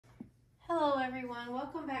Hello everyone,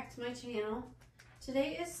 welcome back to my channel.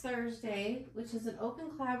 Today is Thursday, which is an open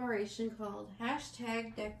collaboration called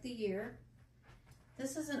Hashtag Deck the Year.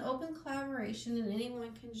 This is an open collaboration and anyone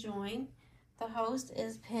can join. The host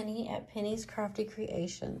is Penny at Penny's Crafty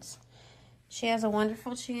Creations. She has a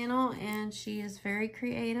wonderful channel and she is very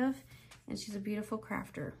creative and she's a beautiful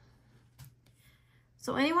crafter.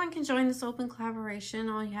 So anyone can join this open collaboration.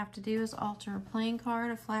 All you have to do is alter a playing card,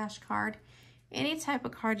 a flash card, any type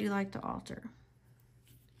of card you like to alter.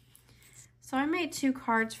 So I made 2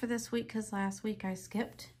 cards for this week because last week I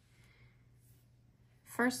skipped.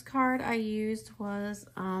 First card I used was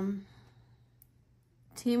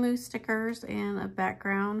Temu stickers and a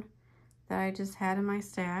background that I just had in my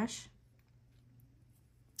stash.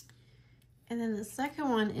 And then the second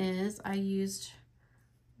one is I used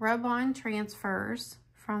rub-on transfers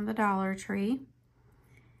from the Dollar Tree.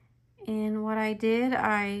 And what I did,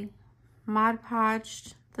 I Mod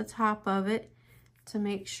Podged the top of it to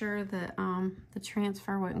make sure that the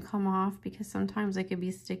transfer wouldn't come off because sometimes it could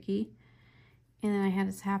be sticky. And then I had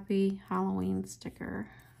this Happy Halloween sticker.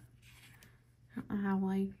 I don't know how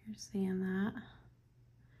well you're seeing that.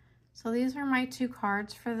 So these are my 2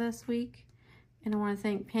 cards for this week. And I want to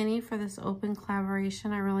thank Penny for this open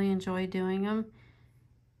collaboration. I really enjoy doing them.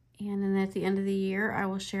 And then at the end of the year, I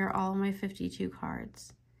will share all of my 52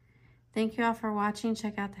 cards. Thank you all for watching.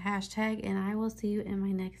 Check out the hashtag, and I will see you in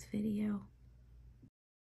my next video.